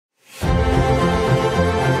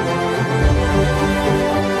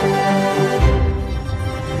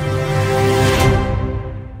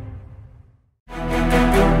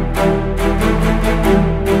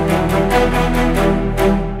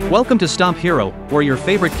Welcome to Stomp Hero, where your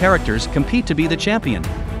favorite characters compete to be the champion.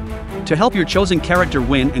 To help your chosen character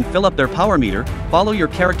win and fill up their power meter, follow your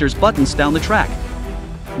character's buttons down the track.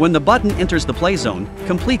 When the button enters the play zone,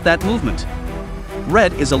 complete that movement.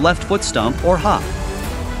 Red is a left foot stomp or hop.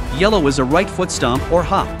 Yellow is a right foot stomp or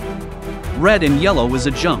hop. Red and yellow is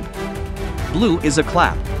a jump. Blue is a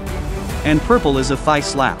clap. And purple is a thigh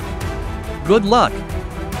slap. Good luck!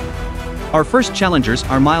 Our first challengers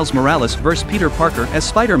are Miles Morales vs. Peter Parker as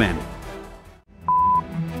Spider-Man.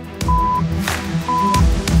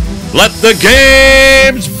 Let the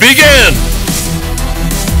games begin!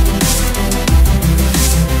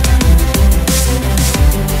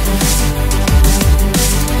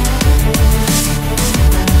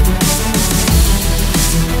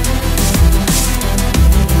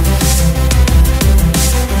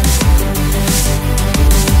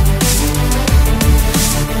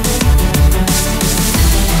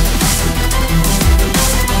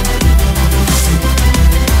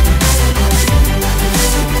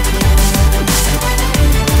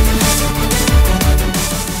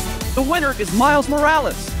 The winner is Miles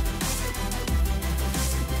Morales.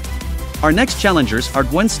 Our next challengers are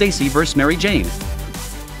Gwen Stacy vs. Mary Jane.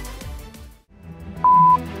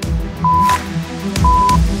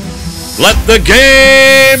 Let the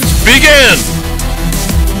games begin!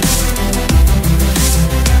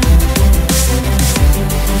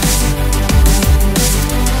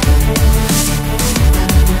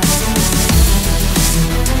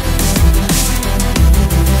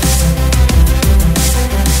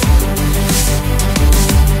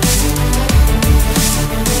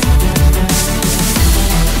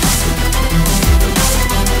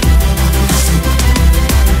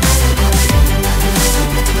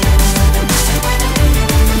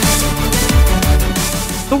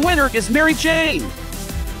 The winner is Mary Jane.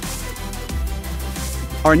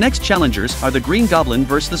 Our next challengers are the Green Goblin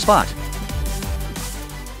vs. the Spot.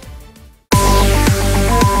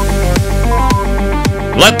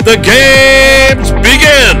 Let the games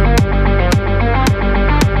begin!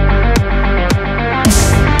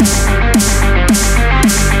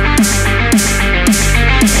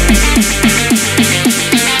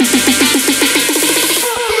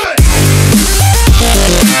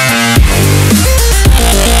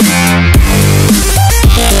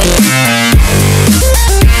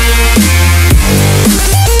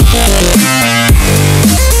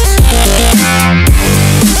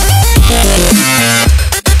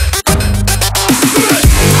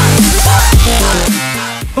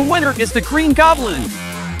 The winner is the Green Goblin.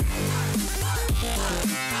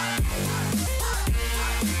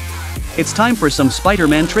 It's time for some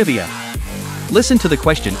Spider-Man trivia. Listen to the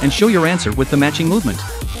question and show your answer with the matching movement.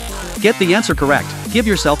 Get the answer correct, give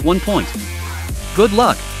yourself 1 point. Good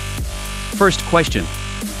luck! First question.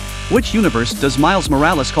 Which universe does Miles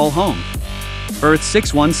Morales call home? Earth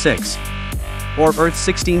 616 or Earth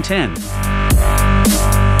 1610?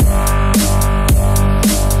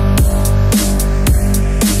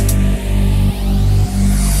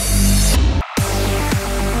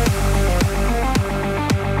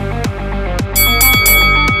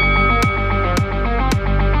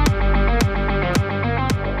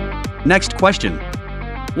 Next question.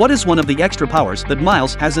 What is one of the extra powers that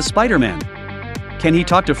Miles has as Spider-Man? Can he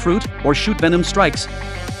talk to fruit or shoot venom strikes?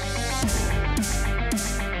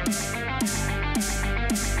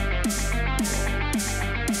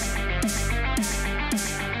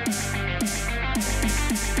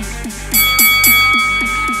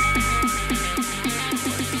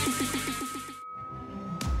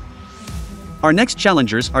 Our next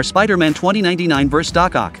challengers are Spider-Man 2099 vs.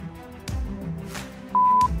 Doc Ock.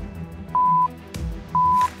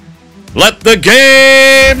 Let the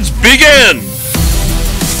games begin!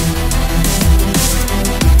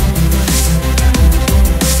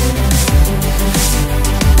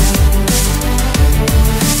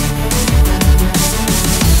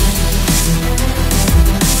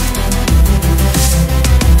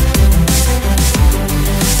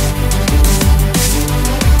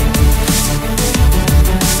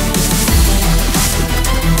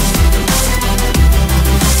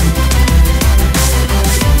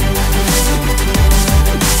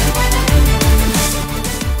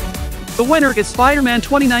 The winner is Spider-Man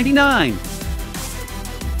 2099.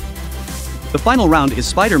 The final round is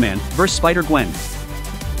Spider-Man vs. Spider-Gwen.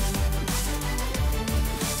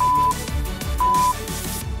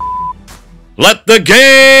 Let the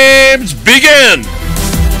games begin!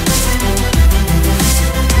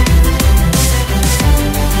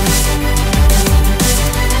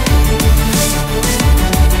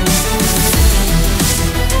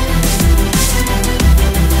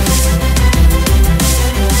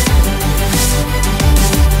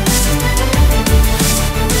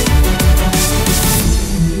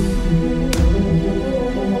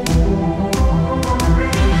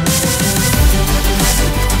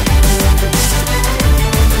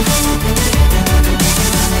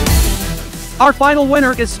 Our final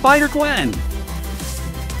winner is Spider-Gwen.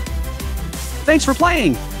 Thanks for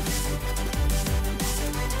playing!